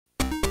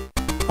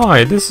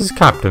Hi, this is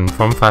Captain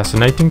from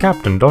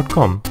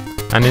FascinatingCaptain.com,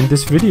 and in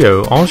this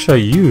video I'll show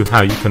you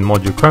how you can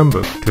mod your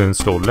Chromebook to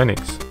install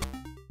Linux.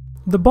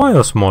 The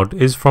BIOS mod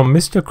is from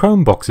Mr.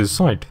 Chromebox's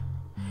site.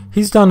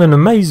 He's done an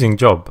amazing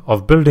job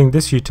of building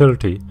this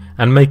utility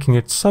and making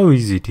it so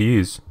easy to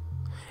use.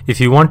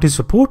 If you want to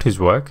support his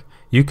work,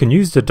 you can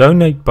use the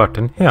donate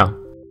button here.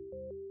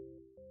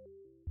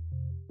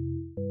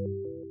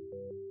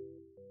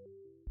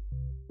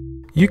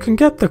 You can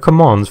get the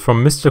commands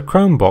from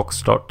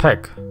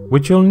mrchromebox.tech,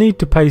 which you'll need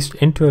to paste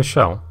into a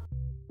shell.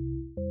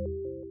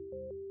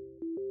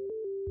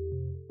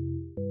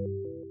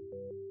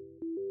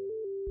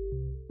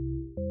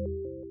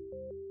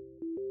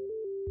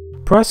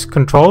 Press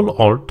Ctrl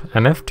Alt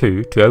and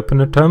F2 to open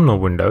a terminal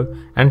window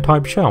and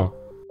type shell.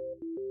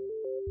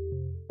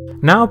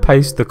 Now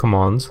paste the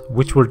commands,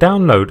 which will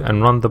download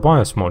and run the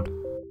BIOS mod.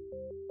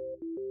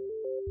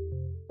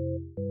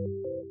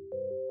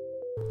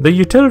 The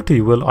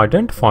utility will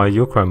identify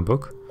your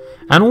Chromebook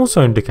and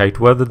also indicate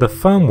whether the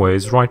firmware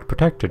is write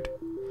protected.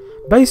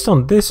 Based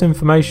on this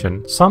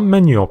information, some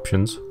menu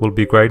options will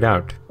be grayed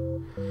out.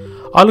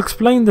 I'll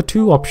explain the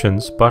two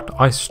options, but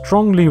I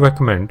strongly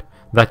recommend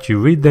that you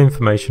read the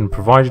information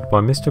provided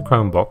by Mr.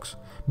 Chromebox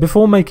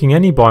before making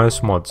any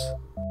BIOS mods.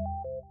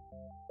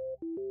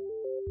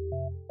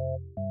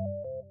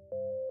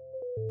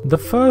 The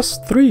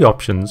first three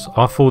options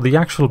are for the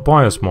actual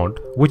BIOS mod,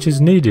 which is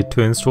needed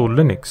to install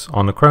Linux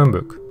on a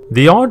Chromebook.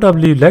 The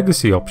RW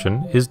Legacy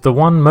option is the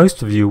one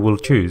most of you will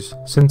choose,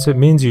 since it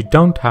means you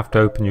don't have to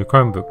open your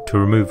Chromebook to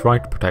remove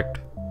write protect.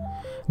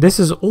 This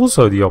is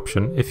also the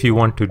option if you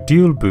want to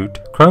dual boot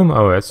Chrome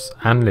OS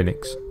and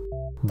Linux.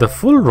 The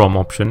full ROM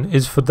option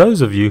is for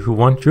those of you who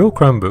want your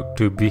Chromebook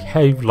to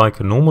behave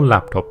like a normal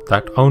laptop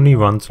that only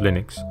runs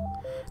Linux.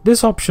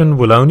 This option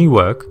will only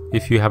work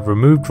if you have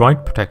removed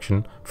write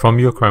protection from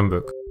your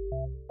Chromebook.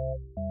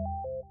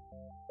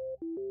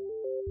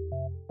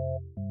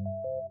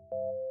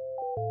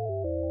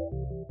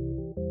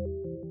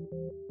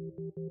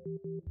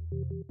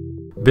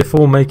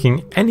 Before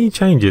making any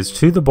changes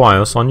to the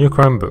BIOS on your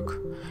Chromebook,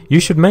 you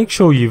should make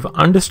sure you've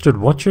understood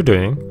what you're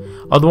doing,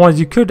 otherwise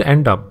you could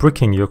end up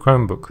bricking your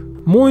Chromebook.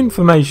 More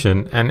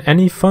information and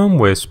any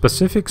firmware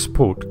specific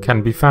support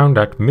can be found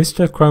at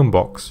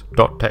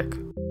mrchromebox.tech.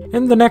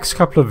 In the next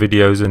couple of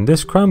videos in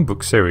this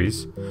Chromebook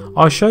series,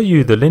 I'll show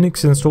you the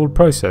Linux install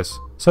process,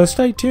 so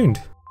stay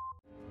tuned.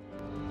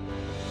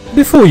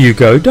 Before you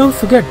go, don't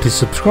forget to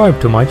subscribe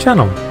to my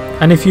channel,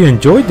 and if you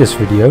enjoyed this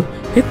video,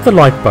 hit the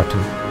like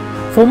button.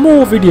 For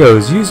more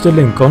videos, use the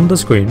link on the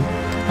screen,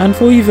 and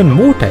for even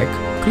more tech,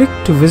 click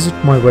to visit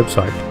my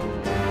website.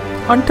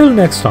 Until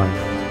next time,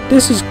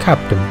 this is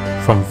Captain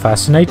from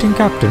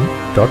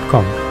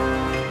FascinatingCaptain.com.